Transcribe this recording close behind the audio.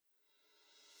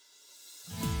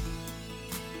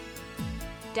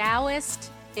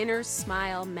Taoist Inner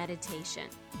Smile Meditation.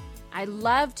 I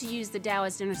love to use the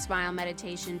Taoist Inner Smile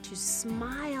Meditation to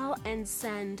smile and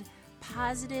send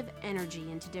positive energy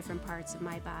into different parts of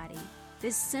my body.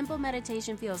 This simple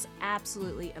meditation feels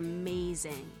absolutely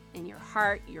amazing in your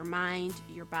heart, your mind,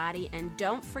 your body, and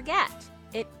don't forget,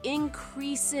 it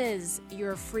increases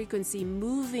your frequency,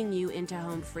 moving you into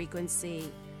home frequency,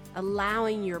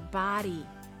 allowing your body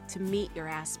to meet your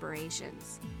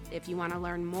aspirations. If you want to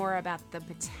learn more about the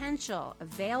potential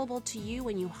available to you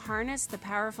when you harness the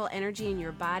powerful energy in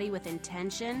your body with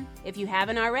intention, if you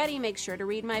haven't already, make sure to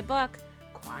read my book,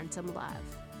 Quantum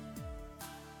Love.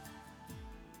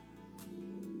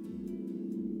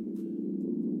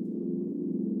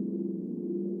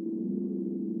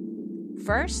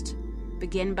 First,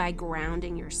 begin by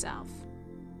grounding yourself.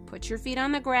 Put your feet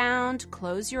on the ground,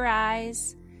 close your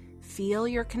eyes, feel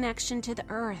your connection to the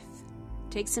earth.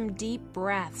 Take some deep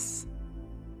breaths.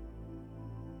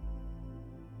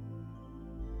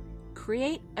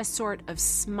 Create a sort of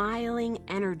smiling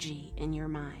energy in your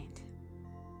mind.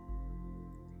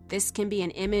 This can be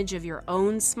an image of your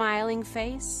own smiling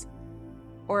face,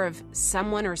 or of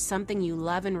someone or something you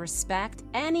love and respect.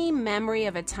 Any memory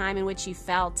of a time in which you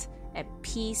felt at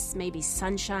peace, maybe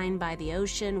sunshine by the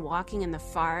ocean, walking in the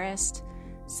forest,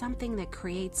 something that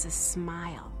creates a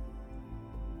smile.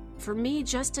 For me,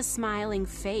 just a smiling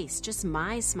face, just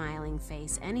my smiling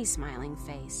face, any smiling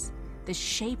face, the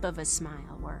shape of a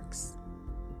smile works.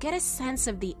 Get a sense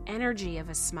of the energy of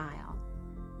a smile.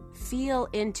 Feel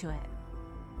into it.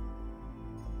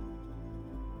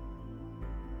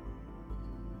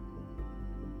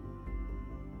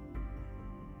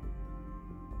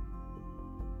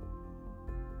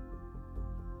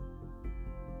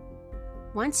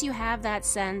 Once you have that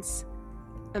sense,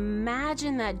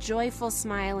 imagine that joyful,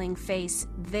 smiling face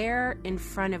there in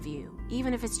front of you,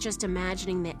 even if it's just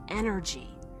imagining the energy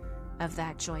of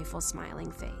that joyful,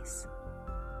 smiling face.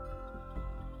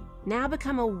 Now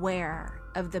become aware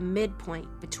of the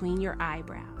midpoint between your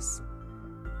eyebrows,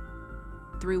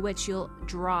 through which you'll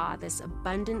draw this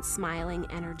abundant, smiling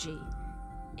energy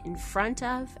in front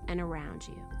of and around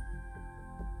you.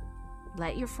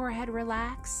 Let your forehead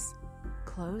relax.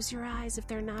 Close your eyes if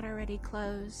they're not already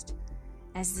closed,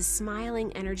 as the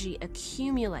smiling energy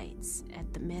accumulates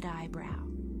at the mid-eyebrow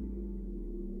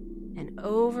and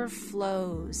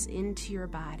overflows into your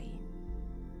body.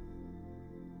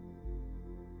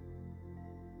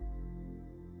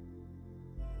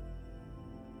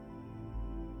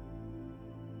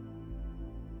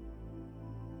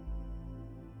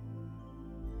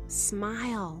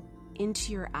 Smile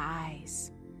into your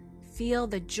eyes. Feel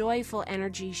the joyful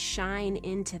energy shine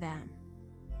into them.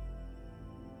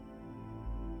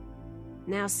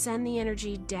 Now send the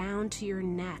energy down to your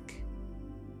neck,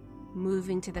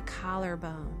 moving to the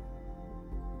collarbone.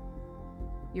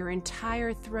 Your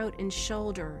entire throat and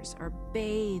shoulders are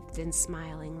bathed in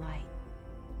smiling light.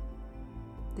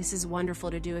 This is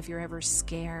wonderful to do if you're ever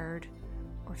scared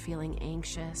or feeling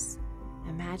anxious.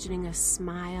 Imagining a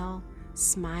smile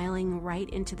smiling right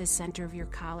into the center of your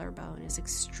collarbone is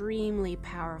extremely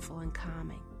powerful and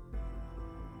calming.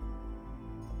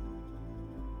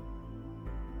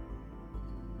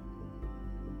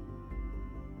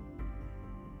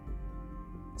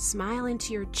 Smile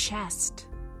into your chest,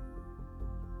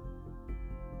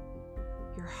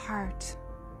 your heart,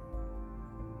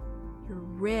 your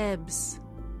ribs,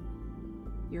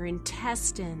 your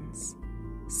intestines.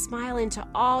 Smile into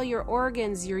all your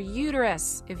organs, your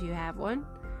uterus, if you have one,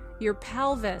 your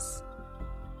pelvis,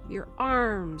 your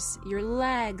arms, your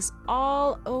legs,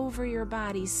 all over your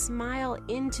body. Smile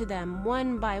into them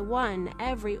one by one,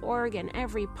 every organ,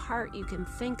 every part you can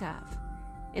think of,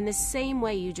 in the same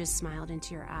way you just smiled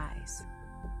into your eyes,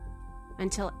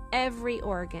 until every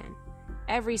organ,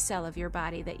 every cell of your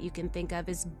body that you can think of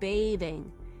is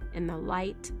bathing in the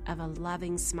light of a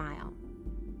loving smile.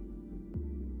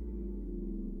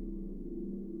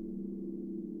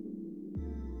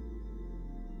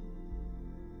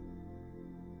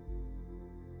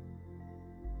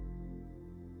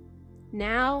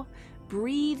 Now,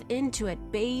 breathe into it,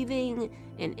 bathing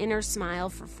in inner smile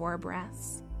for 4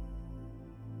 breaths.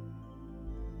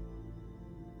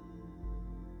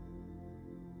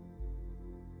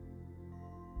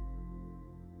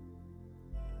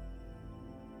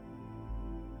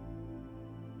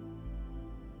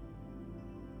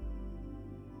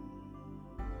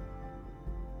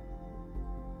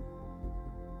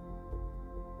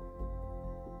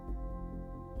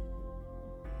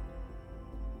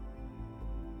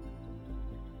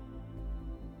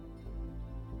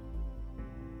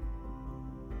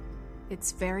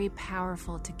 It's very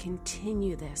powerful to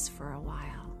continue this for a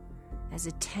while, as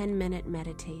a 10-minute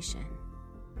meditation.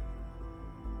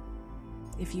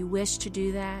 If you wish to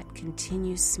do that,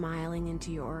 continue smiling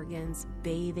into your organs,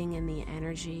 bathing in the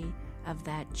energy of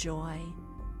that joy,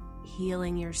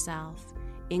 healing yourself,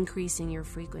 increasing your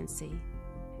frequency.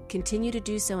 Continue to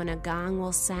do so, and a gong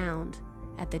will sound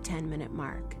at the 10-minute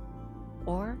mark.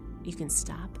 Or you can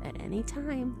stop at any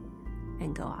time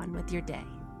and go on with your day.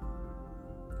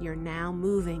 You're now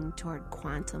moving toward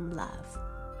quantum love.